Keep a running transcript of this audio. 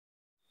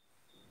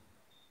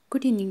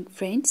Good evening,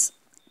 friends.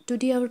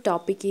 Today our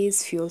topic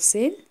is fuel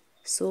cell.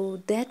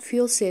 So that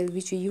fuel cell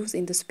which we use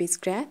in the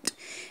spacecraft,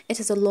 it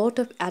has a lot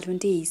of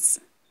advantages.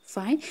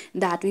 Fine,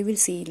 that we will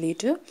see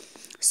later.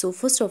 So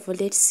first of all,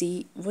 let's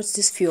see what's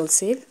this fuel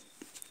cell.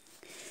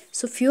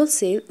 So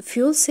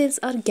fuel cells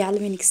are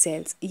galvanic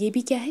sales. ये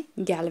भी क्या है?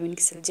 Galvanic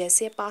cell.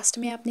 जैसे past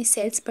में आपने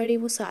sales पढ़े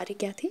वो सारे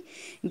क्या थे?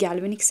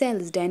 Galvanic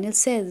sales, Daniel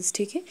sales.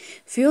 ठीक है.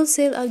 Fuel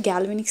cell are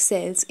galvanic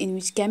sales in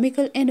which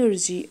chemical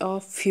energy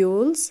of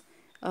fuels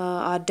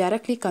are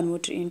directly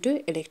converted into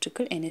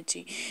electrical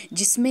energy.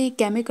 जिसमें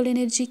केमिकल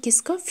एनर्जी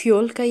किसका?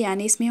 फ्यूल का.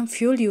 यानी इसमें हम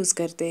फ्यूल यूज़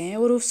करते हैं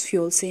और उस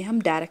फ्यूल से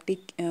हम डायरेक्टली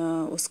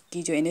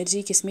उसकी जो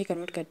एनर्जी किस में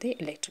कन्वर्ट करते हैं?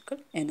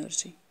 Electrical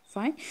energy.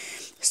 Fine.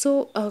 So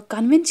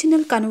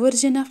conventional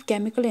conversion of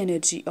chemical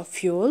energy of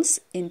fuels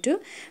into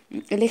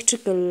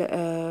electrical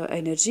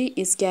energy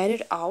is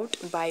carried out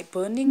by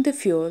burning the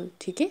fuel.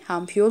 ठीक है.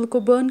 हम फ्यूल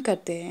को बर्न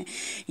करते हैं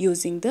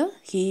using the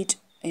heat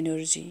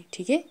energy.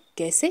 ठीक है.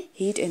 कैसे?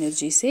 हीट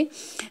एनर्जी से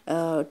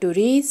to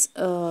raise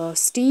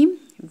steam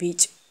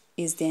which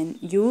is then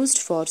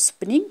used for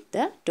spinning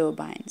the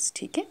turbines.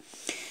 ठीक है.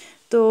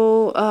 तो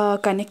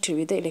connected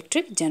with the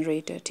electric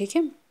generator. ठीक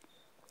है.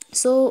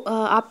 सो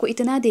आपको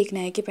इतना देखना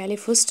है कि पहले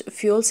फर्स्ट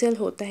फ्यूल सेल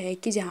होता है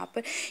कि जहाँ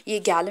पर ये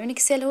गैल्वेनिक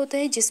सेल होता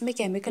है जिसमें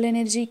केमिकल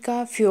एनर्जी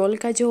का फ्यूल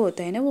का जो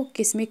होता है ना वो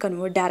किस में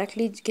कन्वर्ट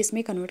डायरेक्टली किस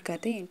में कन्वर्ट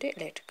करते हैं? Into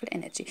electrical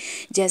energy.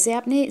 जैसे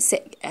आपने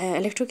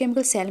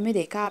इलेक्ट्रोकेमिकल सेल में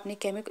देखा आपने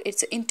chemical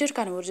it's inter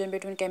conversion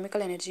between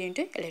chemical energy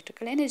into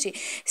electrical energy.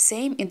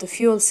 Same in the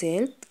fuel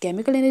cell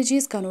chemical energy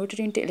is converted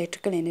into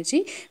electrical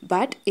energy.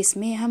 But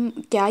इसमें हम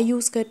क्या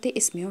यूज़ करते हैं?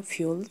 इसमें हम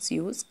फ्यूल्स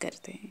यूज़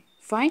करते हैं.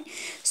 Fine.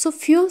 So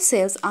fuel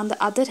cells on the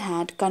other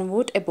hand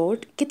convert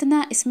about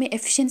कितना इसमें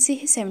एफिशिएंसी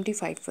है?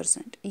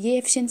 75%. ये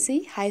एफिशिएंसी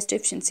हाईएस्ट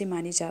एफिशिएंसी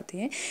मानी जाती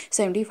है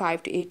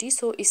 75 to 80.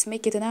 सो इसमें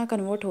कितना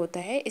कन्वर्ट होता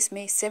है?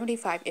 इसमें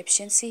 75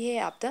 एफिशिएंसी है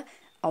आप द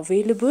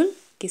अवेलेबल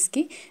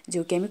किसकी?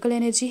 जो केमिकल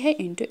एनर्जी है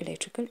इनटू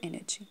इलेक्ट्रिकल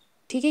एनर्जी.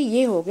 ठीक है.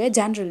 ये हो गया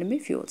जनरल में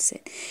फ्यूल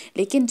सेल.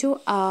 लेकिन जो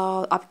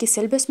आपके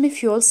सिलेबस में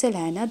फ्यूल सेल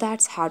है ना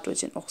that's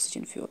hydrogen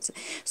oxygen fuel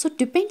cell. So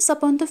depends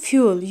upon the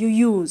fuel you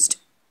used.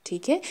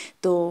 ठीक है.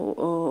 तो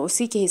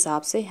उसी के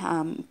हिसाब से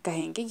हम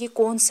कहेंगे ये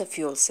कौन सा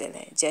फ्यूल सेल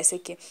है. जैसे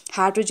कि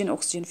हाइड्रोजन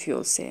ऑक्सीजन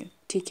फ्यूल सेल.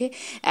 ठीक है.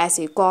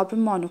 ऐसे carbon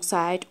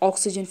monoxide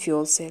oxygen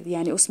fuel cell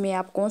यानी उसमें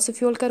आप कौन सा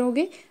फ्यूल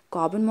करोगे?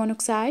 Carbon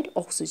monoxide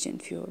oxygen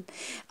fuel.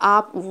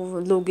 आप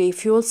लोगे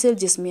फ्यूल सेल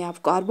जिसमें आप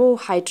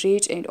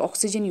कार्बोहाइड्रेट एंड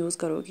ऑक्सीजन यूज़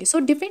करोगे. सो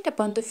depend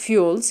upon the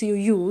fuels you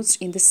use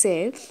in the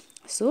cell.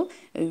 So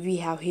we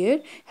have here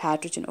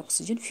hydrogen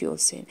oxygen fuel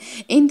cell.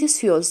 In this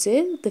fuel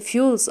cell the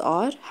fuels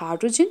are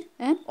hydrogen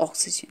and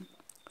oxygen.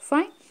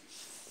 Fine.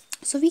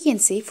 So we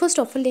can say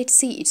first of all let's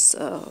see its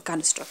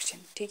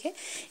construction. ठीक है.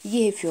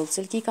 ये है fuel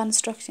cell की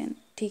construction.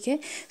 ठीक है.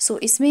 So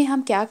इसमें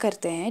हम क्या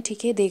करते हैं?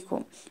 ठीक है.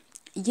 देखो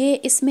ये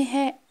इसमें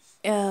है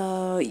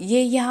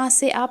ये यहाँ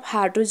से आप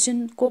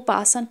हाइड्रोजन को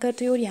पास ऑन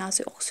करते हो और यहाँ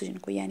से ऑक्सीजन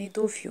को यानी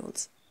दो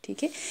फ्यूल्स.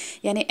 ठीक है.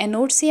 यानी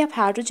एनोड से आप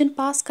हाइड्रोजन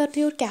पास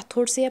करते हो और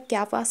कैथोड से आप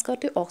क्या पास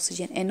करते हो?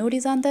 Oxygen. Anode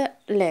is on the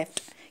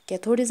left,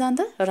 cathode is on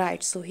the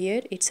right. So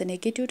here it's a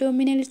negative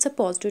terminal, it's a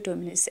positive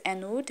terminal. It's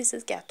anode, this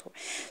is cathode.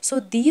 So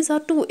these are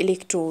two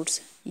electrodes.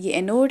 ये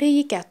anode है,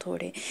 ये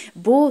cathode है.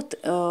 Both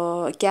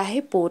क्या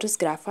है? Porous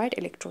graphite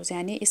electrodes.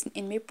 यानी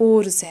इनमें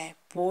pores है.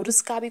 Pores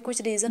का भी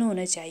कुछ रीज़न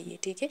होना चाहिए.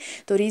 ठीक है.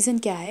 तो रीज़न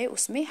क्या है?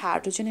 उसमें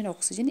hydrogen and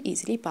oxygen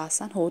easily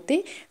pass on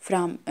होते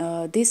from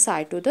this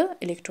side to the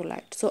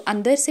electrolyte. सो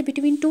अंदर से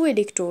between two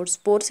electrodes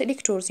porous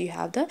electrodes you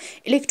have the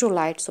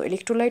electrolyte. So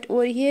electrolyte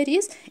over here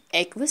is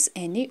aqueous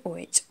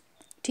NaOH.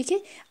 ठीक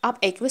है. आप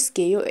एक्वस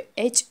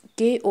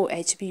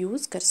KOH भी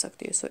यूज़ कर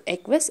सकते हो. सो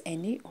aqueous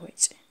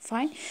NaOH.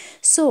 Fine.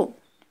 So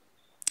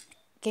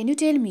can you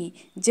tell me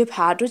जब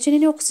हाइड्रोजन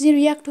एंड ऑक्सीजन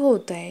रिएक्ट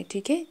होता है.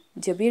 ठीक है.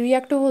 जब ये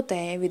रिएक्ट होता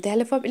है with the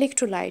help of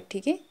electrolyte.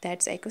 ठीक है.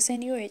 That's aqueous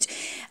NaOH.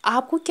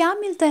 आपको क्या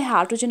मिलता है?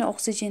 हाइड्रोजन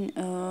ऑक्सीजन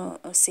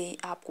से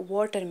आपको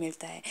वाटर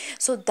मिलता है.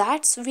 So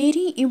that's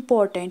very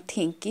important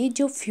thing कि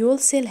जो फ्यूल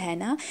सेल है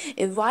ना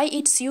why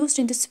it's used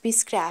in the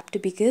spacecraft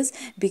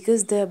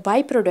because the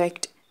by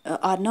product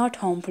are not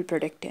harmful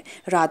product,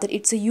 rather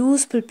it's a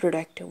useful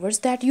product.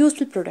 What's that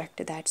useful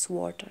product? That's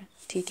water.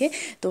 ठीक है.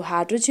 तो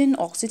hydrogen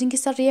oxygen के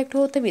साथ react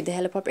होता है with the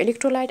help of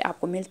electrolyte.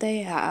 आपको मिलता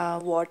है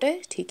वाटर.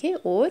 ठीक है.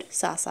 और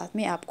साथ साथ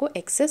में आपको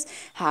access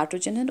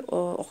hydrogen and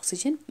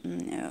oxygen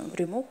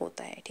remove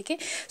होता है. ठीक है.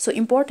 सो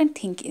इम्पॉर्टेंट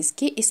थिंग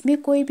इसके इसमें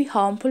कोई भी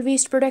हार्मफुल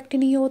वेस्ट प्रोडक्ट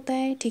नहीं होता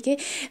है. ठीक है.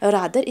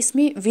 रादर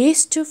इसमें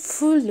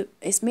वेस्टफुल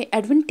इसमें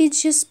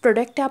एडवांटेजेस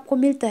प्रोडक्ट आपको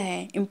मिलता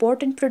है.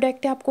 इंपॉर्टेंट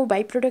प्रोडक्ट आपको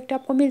बाई प्रोडक्ट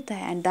आपको मिलता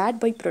है and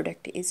that by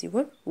product is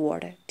your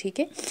water. ठीक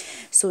है.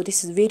 So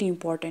this is very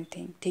important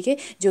thing. ठीक है.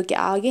 जो कि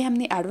आगे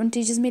हमने एडवांटेजेस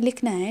में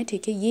लिखना है.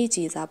 ठीक है. ये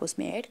चीज़ आप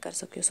उसमें ऐड कर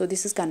सकते हो. So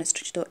this is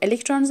construction. तो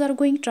electrons are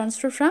going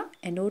transfer from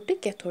anode to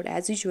cathode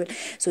as usual.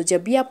 सो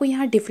जब भी आपको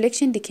यहाँ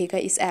डिफ्लेक्शन दिखेगा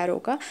इस एरो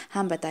का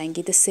हम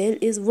बताएंगे द सेल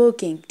इज़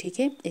वर्किंग. ठीक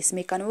है.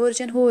 इसमें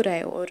कन्वर्जन हो रहा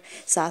है और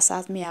साथ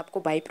साथ में आपको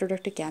बाई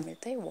प्रोडक्ट क्या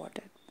मिलता है?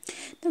 वाटर.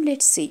 तो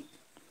let's see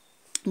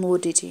more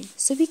detail.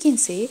 So we can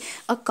say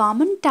a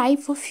common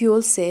type of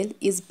fuel cell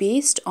is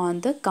based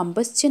on the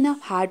combustion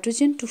of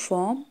hydrogen to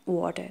form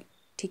water.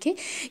 ठीक है,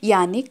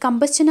 यानी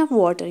combustion of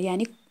water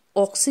यानी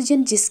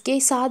ऑक्सीजन जिसके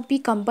साथ भी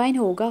कंबाइन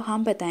होगा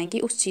हम बताएंगे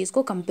उस चीज़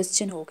को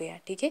कंबस्चन हो गया।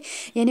 ठीक है,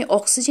 यानी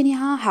ऑक्सीजन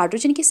यहाँ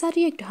हाइड्रोजन के साथ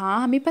रिएक्ट,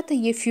 हाँ हमें पता है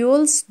ये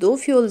फ्यूल्स, दो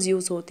फ्यूल्स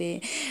यूज़ होते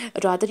हैं।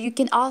 Rather you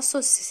can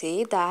also say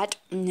that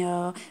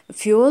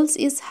fuels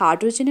is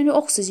hydrogen and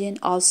oxygen,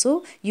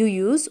 also you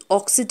use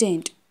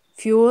oxidant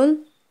fuel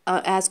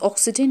as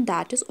oxygen,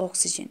 that is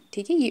oxygen.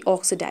 ठीक है, ये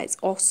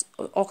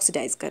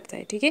ऑक्सीडाइज करता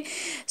है। ठीक है,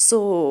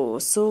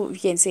 सो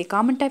ये से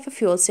common type of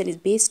fuel cell is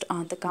based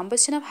on the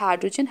combustion of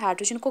hydrogen.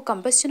 Hydrogen को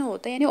कंबस्शन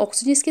होता है यानी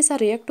ऑक्सीजन इसके साथ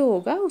रिएक्ट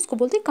होगा, उसको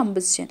बोलते हैं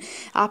combustion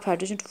of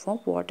hydrogen to form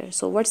water.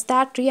 So what's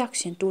that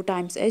reaction, 2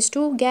 times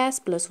H2 gas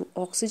plus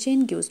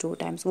oxygen gives 2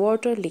 times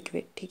water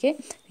liquid. ठीक है,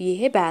 ये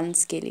है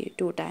बैलेंस के लिए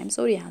 2 times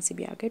और यहाँ से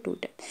भी आ गया 2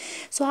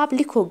 times। सो आप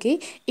लिखोगे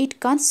इट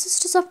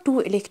कंसिस्ट्स ऑफ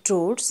 2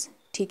 इलेक्ट्रोड्स।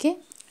 ठीक है,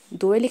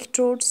 2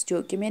 इलेक्ट्रोड्स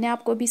जो कि मैंने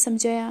आपको अभी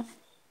समझाया,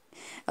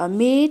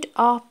 made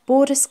of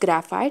porous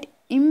graphite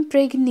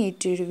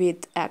impregnated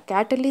with a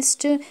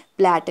catalyst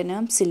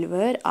platinum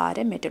silver or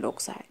a metal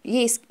oxide।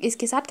 ये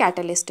इसके साथ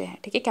कैटलिस्ट है।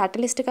 ठीक है,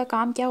 कैटलिस्ट का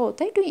काम क्या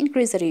होता है, to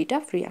increase the rate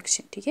of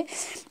reaction. ठीक है,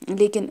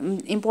 लेकिन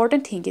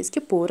इंपॉर्टेंट थिंग इसके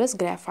पोरस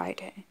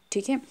ग्राफाइट है।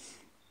 ठीक है,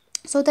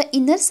 so the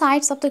inner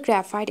sides of the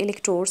graphite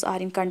electrodes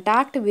are in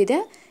contact with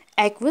a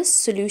aqueous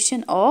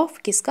solution of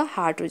किसका,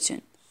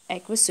 hydrogen,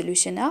 aqueous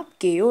solution of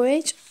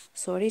KOH,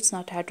 sorry it's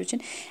not hydrogen,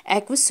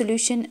 aqueous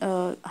solution.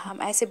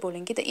 हम ऐसे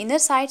बोलेंगे the inner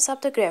sides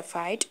of the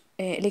graphite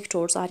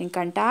electrodes are in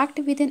contact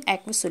with an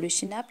aqueous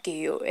solution of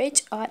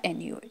KOH और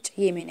NaOH।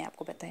 ये मैंने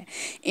आपको बताया।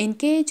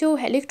 इनके जो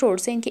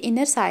इलेक्ट्रोड्स हैं इनके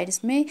इनर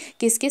साइड्स में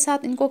किसके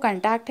साथ इनको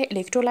कंटैक्ट है,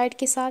 इलेक्ट्रोलाइट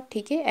के साथ।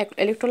 ठीक है,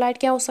 इलेक्ट्रोलाइट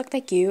क्या हो सकता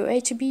है,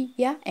 KOH भी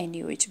या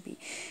NaOH भी।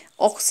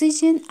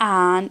 Oxygen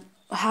and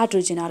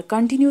hydrogen are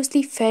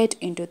continuously fade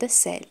into the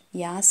cell,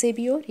 यहाँ से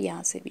भी और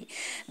यहाँ से भी,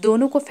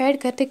 दोनों को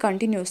फेड करते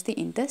continuously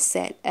in the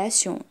cell as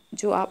shown,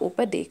 जो आप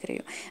ऊपर देख रहे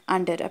हो।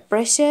 अंडर अ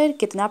प्रेशर,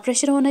 कितना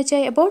प्रेशर होना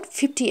चाहिए, अबाउट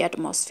 50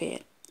 एटमॉस्फेयर,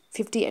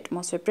 50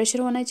 एटमॉस्फेयर प्रेशर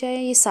होना चाहिए।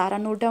 ये सारा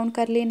नोट डाउन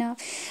कर लेना।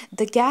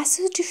 The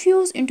gases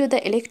diffuse into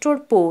the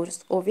electrode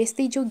pores,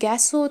 obviously जो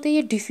गैस होते हैं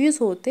ये डिफ्यूज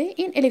होते हैं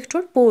इन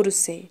इलेक्ट्रोड पोर्स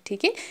से।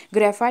 ठीक है,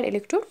 ग्रेफाइट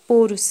इलेक्ट्रोड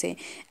पोर्स से,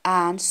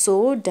 and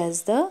so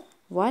does the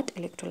what,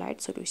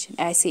 electrolyte solution.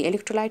 ऐसे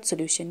इलेक्ट्रोलाइट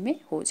सोल्यूशन में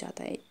हो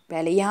जाता है।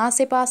 पहले यहाँ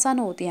से पास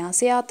आना होते, यहाँ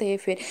से आते हैं,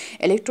 फिर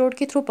इलेक्ट्रोड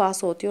के थ्रू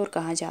पास होते हैं और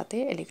कहाँ जाते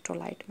हैं,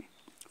 इलेक्ट्रोलाइट में।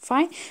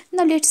 Fine,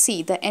 now let's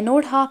see the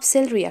anode half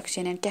cell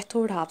reaction and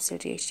cathode half cell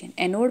reaction.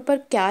 Anode पर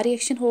क्या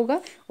रिएक्शन होगा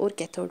और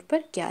कैथोड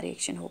पर क्या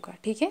रिएक्शन होगा।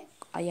 ठीक है,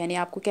 यानी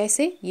आपको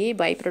कैसे ये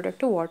बाई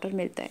प्रोडक्ट वाटर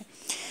मिलता है।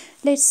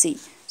 Let's see,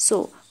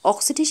 so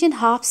oxidation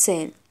half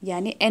cell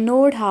यानी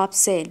एनोड हाफ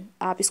सेल,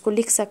 आप इसको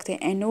लिख सकते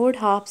हैं एनोड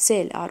हाफ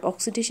सेल और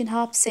ऑक्सीडेशन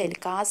हाफ सेल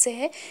कहाँ से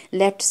है,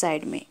 लेफ्ट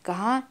साइड में,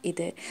 कहाँ,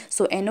 इधर।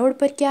 सो एनोड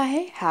पर क्या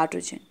है,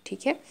 हाइड्रोजन।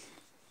 ठीक है,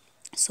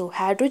 so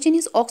hydrogen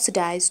is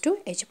oxidised to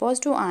H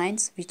positive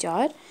ions which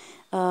are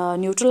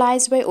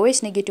neutralized by OH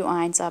negative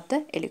ions of the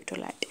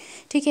electrolyte।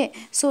 ठीक है,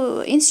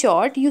 सो in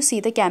short you see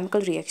the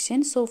chemical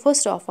reaction. So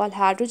first of all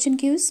hydrogen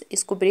gives,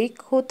 इसको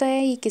break होता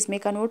है, ये किस में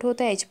convert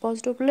होता है, H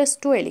positive प्लस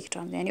 2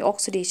 इलेक्ट्रॉन यानी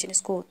ऑक्सीडेशन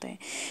इसको होता है।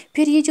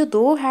 फिर ये जो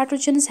 2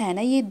 हाइड्रोजन्स है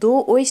ना, ये 2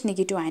 OH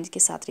नेगेटिव आयंस के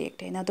साथ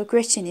रिएक्ट है ना। द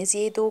क्वेश्चन इज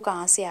ये 2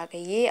 कहाँ से आ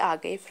गए, ये आ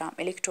गए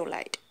फ्रॉम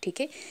इलेक्ट्रोलाइट।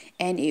 ठीक है,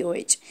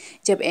 NaOH।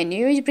 जब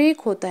NaOH ब्रेक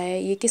होता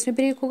है ये किस में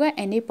ब्रेक होगा,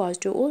 Na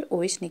पॉजिटिव और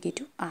OH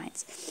negative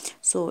ions.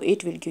 So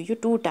it will give you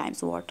 2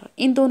 times water.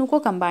 इन दोनों को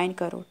कंबाइन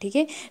करो। ठीक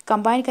है,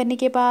 कंबाइन करने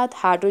के बाद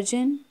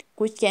हाइड्रोजन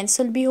कुछ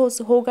कैंसिल भी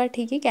होगा।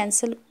 ठीक है,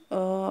 cancel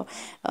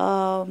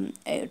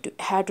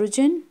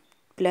hydrogen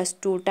plus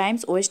 2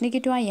 times OH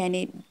negative ion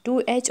यानी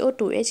 2H और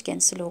 2H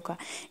कैंसिल होगा,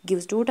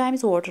 gives 2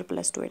 times water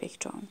plus 2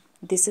 electron.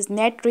 This is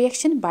net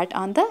reaction but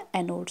on the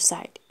anode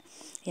side,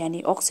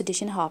 यानी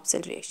ऑक्सीडेशन हाफ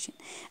सेल रिएक्शन।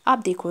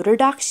 अब देखो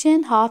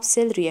रिडक्शन हाफ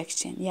सेल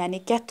रिएक्शन यानी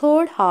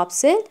cathode half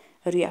cell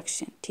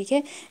reaction. ठीक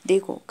है,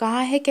 देखो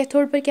कहाँ है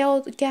कैथोड पर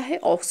क्या है,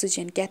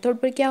 ऑक्सीजन, कैथोड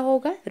पर क्या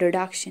होगा,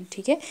 रिडक्शन।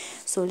 ठीक है,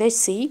 सो लेट्स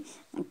सी,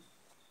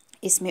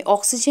 इसमें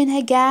ऑक्सीजन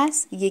है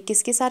गैस, ये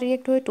किसके साथ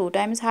रिएक्ट हुए, 2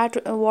 times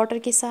वाटर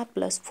के साथ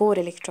प्लस 4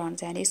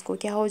 इलेक्ट्रॉन्स, यानी इसको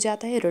क्या हो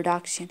जाता है,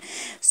 रिडक्शन।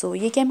 सो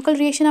ये केमिकल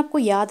रिएक्शन आपको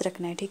याद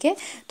रखना है। ठीक है,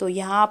 तो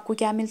यहाँ आपको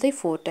क्या मिलता है,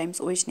 4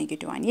 times OH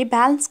नेगेटिव आयन। ये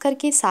बैलेंस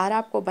करके सारा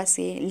आपको बस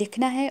ये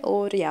लिखना है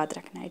और याद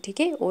रखना है। ठीक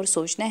है, और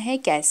सोचना है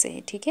कैसे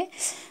है। ठीक है,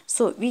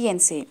 so we can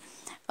say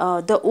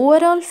the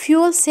overall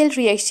fuel cell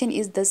reaction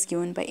is दस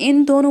गिवन बाय,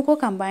 इन दोनों को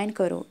कंबाइन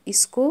करो,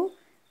 इसको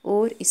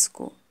और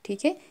इसको।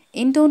 ठीक है,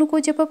 इन दोनों को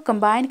जब आप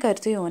कंबाइन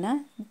करते हो ना,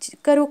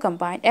 करो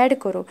कंबाइन, ऐड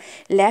करो,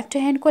 लेफ्ट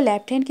हैंड को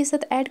लेफ्ट हैंड के साथ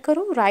ऐड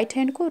करो, राइट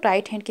हैंड को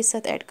राइट हैंड के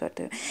साथ ऐड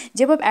करते हो।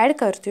 जब आप ऐड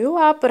करते हो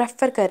आप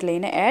रेफर कर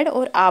लेना ऐड,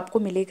 और आपको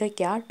मिलेगा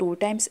क्या, 2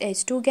 times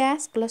H2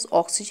 gas plus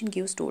oxygen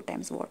gives 2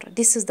 times water.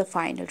 This is the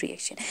final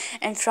reaction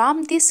and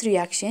from this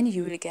reaction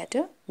you will get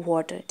a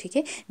water. ठीक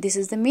है, this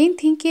is the main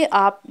thing कि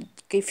आप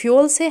के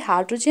फ्यूल से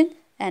hydrogen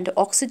and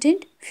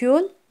oxidant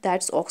fuel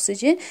that's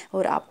oxygen,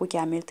 और आपको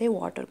क्या मिलता है,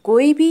 वाटर।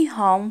 कोई भी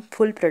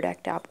हार्मफुल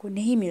प्रोडक्ट आपको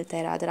नहीं मिलता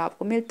है, रादर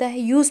आपको मिलता है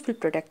useful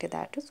product,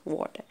 that is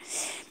water.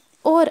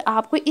 और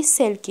आपको इस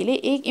सेल के लिए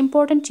एक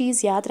इम्पॉर्टेंट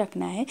चीज़ याद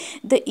रखना है,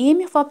 the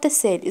EMF of the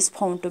cell is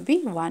found to be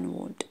 1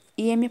 volt.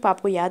 EMF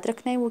आपको याद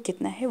रखना है वो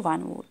कितना है,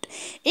 1 वोल्ट।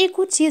 एक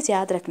और चीज़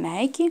याद रखना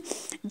है कि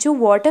जो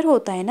वाटर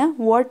होता है ना,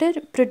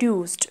 वाटर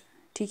प्रोड्यूस्ड,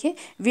 ठीक है,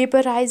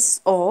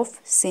 vaporise of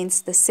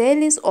since the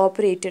cell is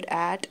operated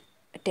at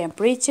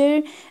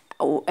temperature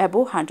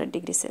above 100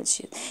 degree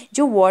Celsius.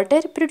 जो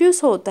वाटर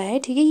प्रोड्यूस होता है,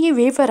 ठीक है, ये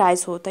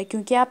वेपराइज होता है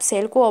क्योंकि आप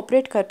सेल को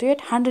ऑपरेट करते हो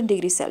एट 100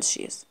 डिग्री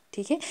सेल्सियस,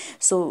 ठीक है।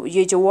 सो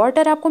ये जो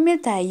वाटर आपको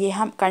मिलता है ये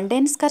हम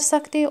कंडेंस कर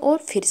सकते हैं और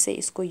फिर से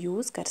इसको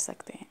यूज़ कर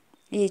सकते हैं,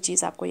 ये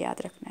चीज़ आपको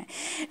याद रखना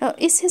है।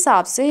 इस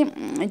हिसाब से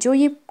जो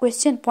ये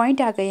क्वेश्चन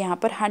पॉइंट आ गए यहाँ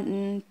पर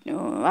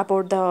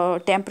अबाउट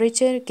द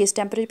टेम्परेचर, किस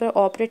टेम्परेचर पर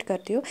ऑपरेट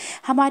करते हो,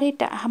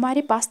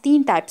 हमारे पास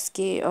 3 टाइप्स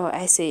के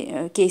ऐसे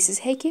केसेस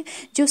है कि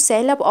जो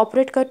सेल आप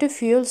ऑपरेट करते हो,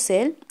 फ्यूल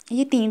सेल,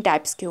 ये 3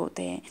 टाइप्स के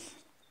होते हैं।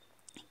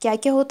 क्या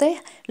क्या होता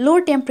है, low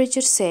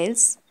temperature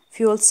sales,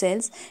 fuel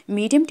cells,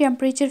 medium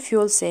temperature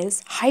fuel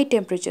cells, high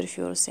temperature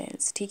fuel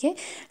cells, ठीक है।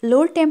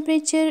 लो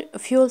टेम्परेचर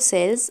फ्यूल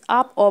सेल्स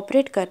आप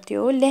ऑपरेट करते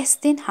हो लेस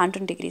देन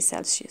 100 डिग्री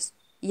सेल्सियस,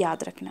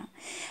 याद रखना।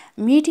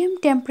 मीडियम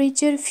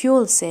टेम्परेचर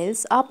फ्यूल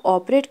सेल्स आप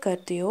ऑपरेट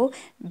करते हो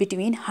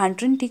between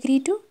 100 degree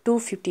to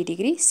 250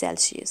 degree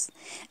Celsius,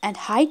 and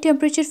high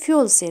temperature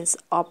fuel cells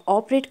आप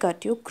ऑपरेट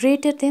करते हो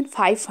ग्रेटर देन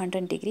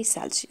 500 डिग्री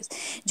सेल्सियस।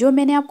 जो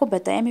मैंने आपको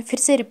बताया मैं फिर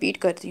से रिपीट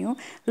करती हूँ,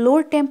 लो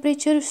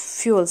टेम्परेचर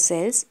फ्यूल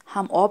सेल्स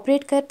हम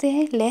ऑपरेट करते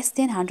हैं less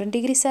than 100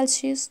 degree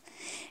Celsius.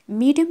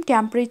 Medium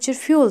temperature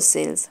fuel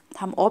cells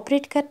हम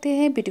ऑपरेट करते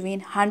हैं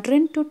between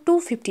 100 to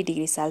 250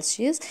 degree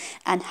Celsius,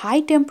 and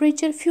high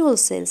temperature fuel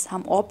cells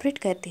हम ऑपरेट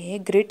करते हैं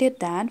ग्रेटर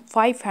दैन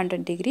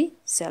 500 डिग्री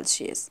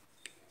सेल्सियस,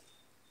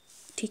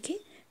 ठीक है।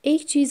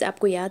 एक चीज़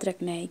आपको याद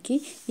रखना है कि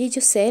ये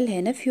जो सेल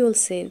है ना, fuel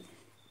cell,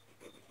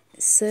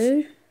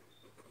 sir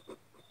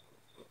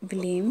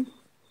William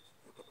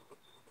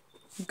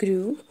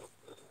Guru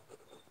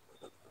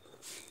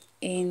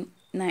in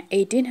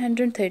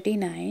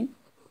 1839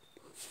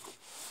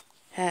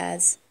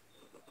 has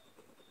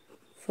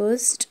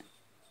first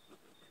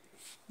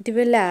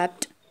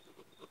developed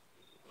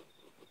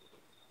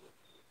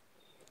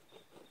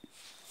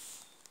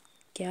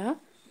क्या,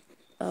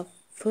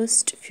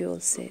 फर्स्ट फ्यूल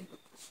सेल,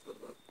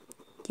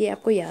 ये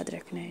आपको याद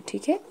रखना है,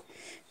 ठीक है।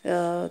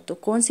 तो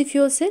कौन सी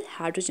fuel cell,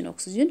 hydrogen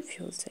oxygen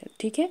fuel cell,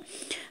 ठीक है।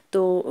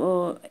 तो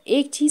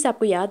एक चीज़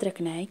आपको याद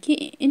रखना है कि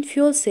in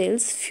fuel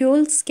cells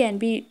fuels can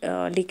be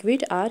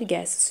liquid और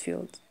गैसेस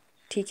फ्यूल्स,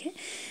 ठीक है।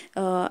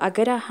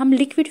 अगर हम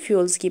लिक्विड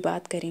फ्यूल्स की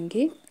बात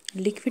करेंगे,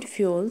 लिक्विड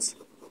फ्यूल्स,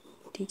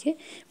 ठीक है,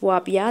 वो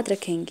आप याद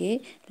रखेंगे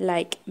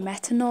लाइक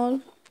मेथनॉल,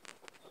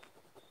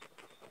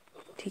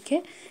 ठीक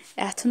है,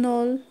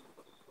 एथनॉल,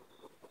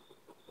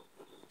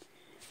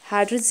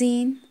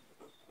 हाइड्रोजीन,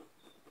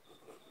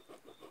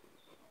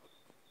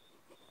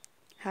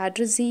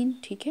 हाइड्रोजीन,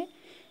 ठीक है,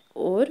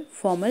 और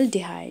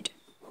फॉर्मल्डिहाइड।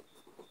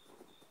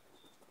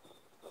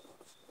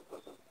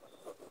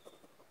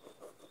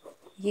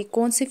 ये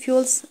कौन से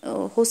फ्यूल्स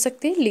हो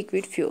सकते हैं,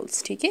 लिक्विड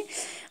फ्यूल्स, ठीक है।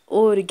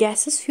 और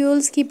गैसेस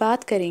फ्यूल्स की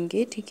बात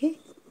करेंगे, ठीक है,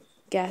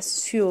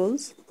 गैस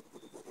फ्यूल्स,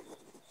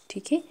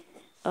 ठीक है।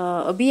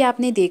 अभी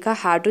आपने देखा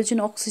हाइड्रोजन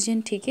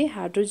ऑक्सीजन, ठीक है,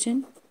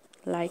 हाइड्रोजन,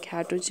 लाइक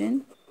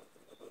हाइड्रोजन,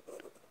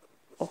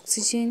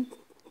 ऑक्सीजन,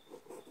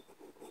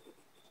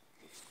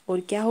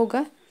 और क्या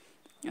होगा,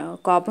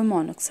 कार्बन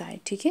मोनोऑक्साइड,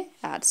 ठीक है,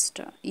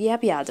 एटसेट्रा, ये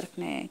आप याद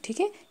रखना है, ठीक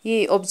है।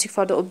 ये object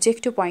for the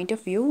objective point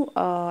of view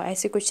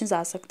ऐसे क्वेश्चंस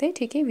आ सकते हैं,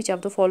 ठीक है। Which of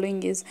the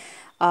following is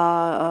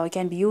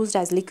can be used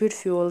as liquid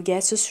fuel,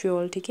 gases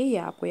fuel, ठीक है, ये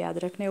आपको याद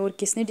रखना है। और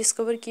किसने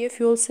डिस्कवर किए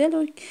फ्यूल सेल,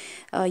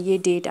 और ये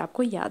डेट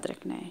आपको याद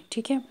रखना है,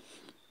 ठीक है।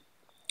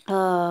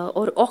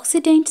 और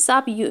ऑक्सीडेंट्स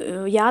आप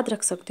याद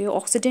रख सकते हो,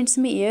 ऑक्सीडेंट्स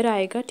में एयर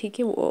आएगा, ठीक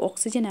है, वो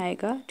ऑक्सीजन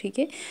आएगा, ठीक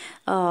है,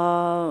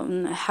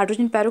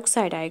 हाइड्रोजन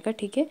पेरोक्साइड आएगा,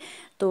 ठीक है।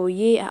 तो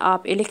ये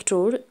आप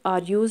इलेक्ट्रोड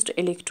आर यूज्ड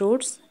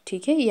इलेक्ट्रोड्स,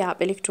 ठीक है, ये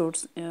आप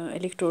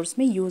इलेक्ट्रोड्स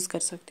में यूज़ कर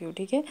सकते हो,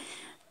 ठीक है।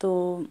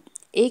 तो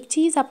एक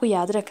चीज़ आपको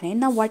याद रखना है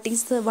ना,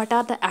 what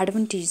are the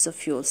advantages of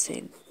fuel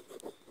cell,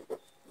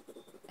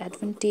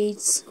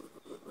 advantage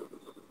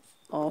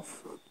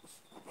of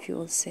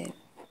fuel cell,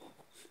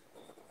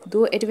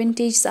 2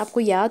 advantage आपको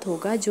याद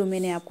होगा जो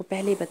मैंने आपको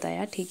पहले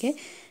बताया, ठीक है।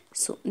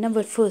 So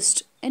number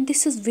first, and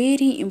this is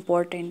very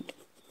important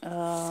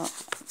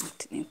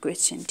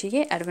question, ठीक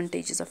है,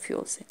 advantages of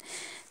fuel cell,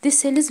 this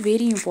cell is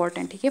very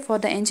important, ठीक है, for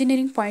the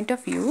engineering point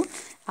of view.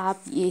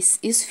 आप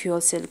इस फ्यूल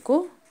सेल को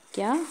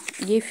क्या,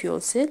 ये फ्यूल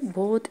सेल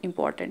बहुत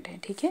इंपॉर्टेंट है,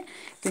 ठीक है,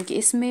 क्योंकि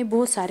इसमें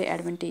बहुत सारे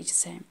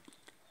एडवांटेजेस हैं,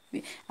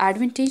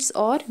 एडवांटेज,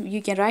 और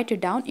you can write it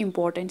down,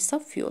 importance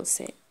of fuel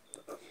cell,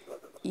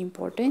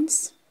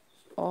 importance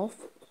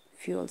of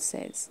fuel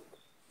cells.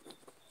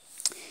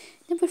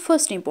 Number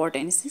first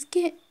importance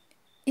इसके,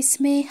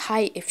 इसमें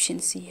हाई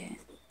एफिशिएंसी है,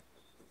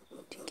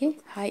 ठीक है,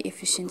 high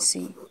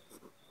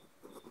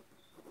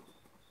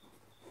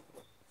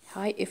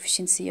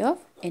efficiency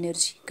of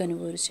energy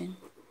conversion,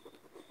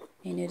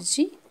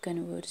 energy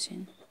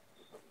conversion,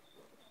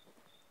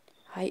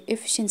 high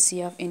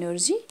efficiency of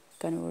energy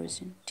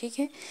conversion, ठीक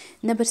है।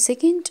 Number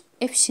second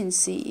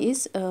efficiency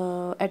is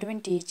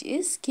advantage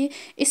is कि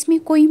इसमें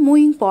कोई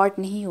मूविंग पार्ट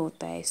नहीं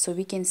होता है, so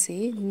we can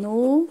say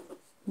no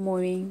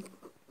moving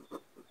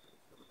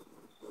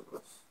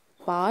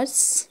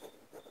parts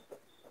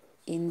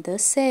in the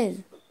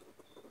cell.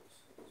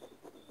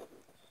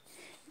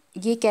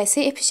 ये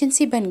कैसे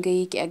एफिशिएंसी बन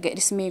गई कि अगर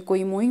इसमें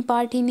कोई मूविंग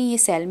पार्ट ही नहीं है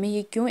सेल में,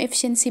 ये क्यों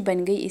एफिशिएंसी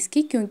बन गई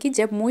इसकी? क्योंकि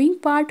जब मूविंग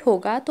पार्ट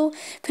होगा तो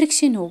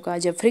फ्रिक्शन होगा,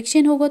 जब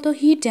फ्रिक्शन होगा तो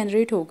हीट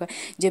जनरेट होगा,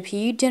 जब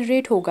हीट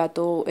जनरेट होगा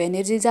तो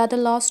एनर्जी ज़्यादा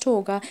लॉस्ट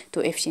होगा,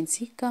 तो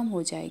एफिशिएंसी कम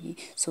हो जाएगी।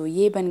 सो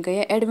ये बन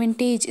गया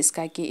एडवांटेज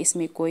इसका कि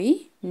इसमें कोई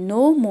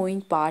no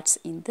moving parts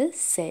in the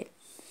cell.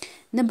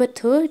 Number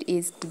third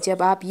is कि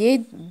जब आप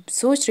ये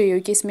सोच रहे हो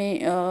कि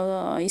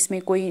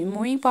इसमें कोई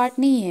मूविंग पार्ट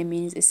नहीं है,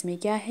 मीन्स इसमें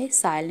क्या है?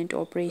 Silent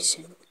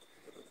operation,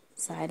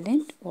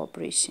 silent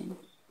operation।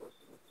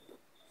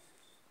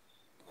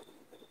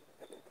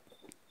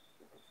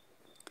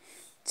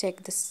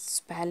 check the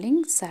spelling,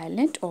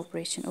 silent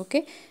operation,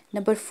 okay।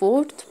 Number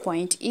fourth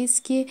point is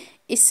कि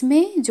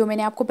इसमें जो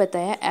मैंने आपको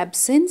बताया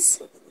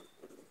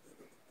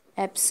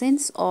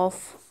absence of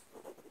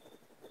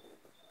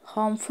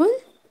harmful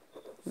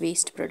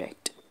waste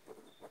product,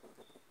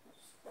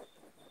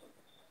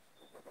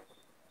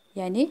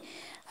 यानी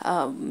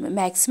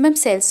मैक्सिमम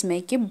सेल्स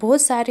में कि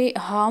बहुत सारे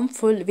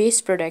harmful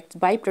waste products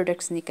by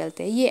products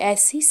निकलते हैं। ये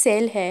ऐसी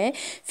सेल है,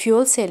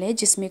 फ्यूल सेल है,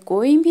 जिसमें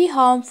कोई भी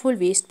हार्मफुल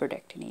वेस्ट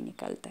प्रोडक्ट नहीं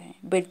निकलता है,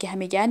 बल्कि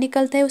हमें क्या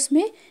निकलता है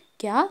उसमें?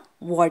 क्या?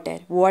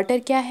 वाटर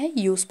क्या है?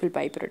 यूजफुल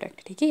बाई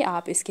प्रोडक्ट, ठीक है।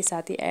 आप इसके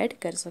साथ ही ऐड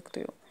कर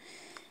सकते हो,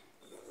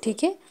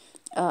 ठीक है।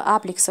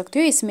 आप लिख सकते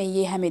हो इसमें,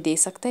 ये हमें दे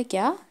सकता है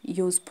क्या?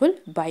 Useful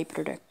by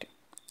product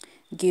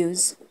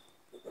gives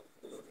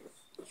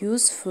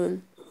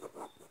useful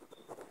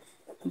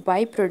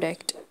by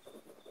product,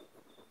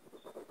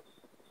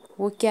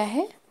 वो क्या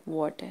है?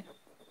 वाटर,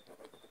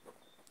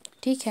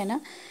 ठीक है ना।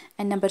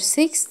 And number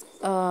six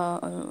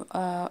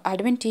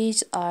advantage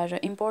or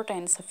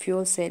importance of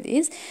fuel cell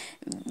is,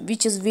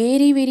 which is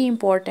very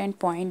important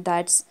point,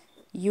 that's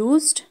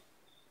used,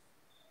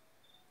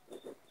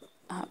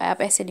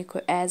 आप ऐसे लिखो,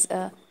 एज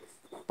अ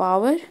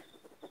पावर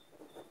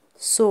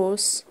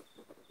सोर्स,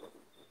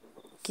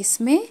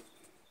 किसमें?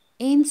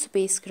 इन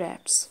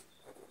स्पेसक्राफ्ट्स।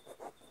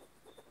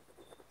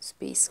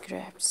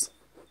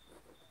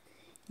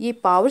 ये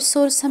पावर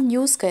सोर्स हम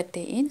यूज़ करते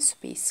हैं इन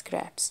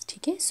स्पेसक्राफ्ट्स,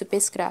 ठीक है।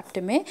 स्पेसक्राफ्ट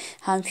में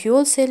हम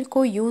फ्यूल सेल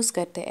को यूज़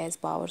करते हैं as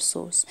power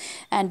source,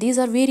 and these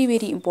are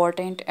very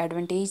important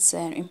advantage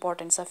and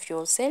importance of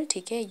fuel cell,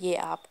 ठीक है। ये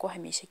आपको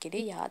हमेशा के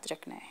लिए याद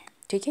रखना है,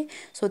 ठीक है।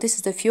 So this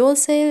is the fuel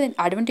cell and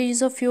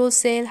advantages of fuel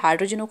cell,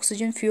 hydrogen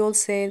oxygen fuel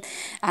cell,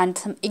 and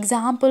some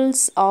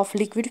examples of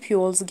liquid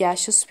fuels,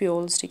 gaseous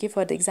fuels, ठीक है,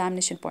 for the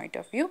examination point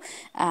of view।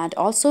 and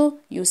also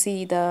you see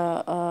the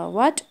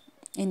what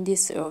in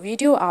this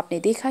video आपने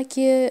देखा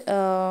कि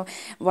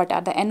what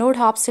are the anode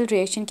half cell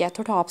reaction,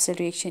 cathode half cell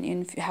reaction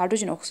in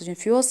hydrogen oxygen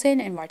fuel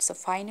cell, and what's the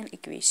final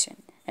equation,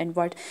 and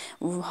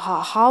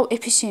how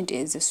efficient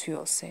is this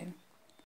fuel cell।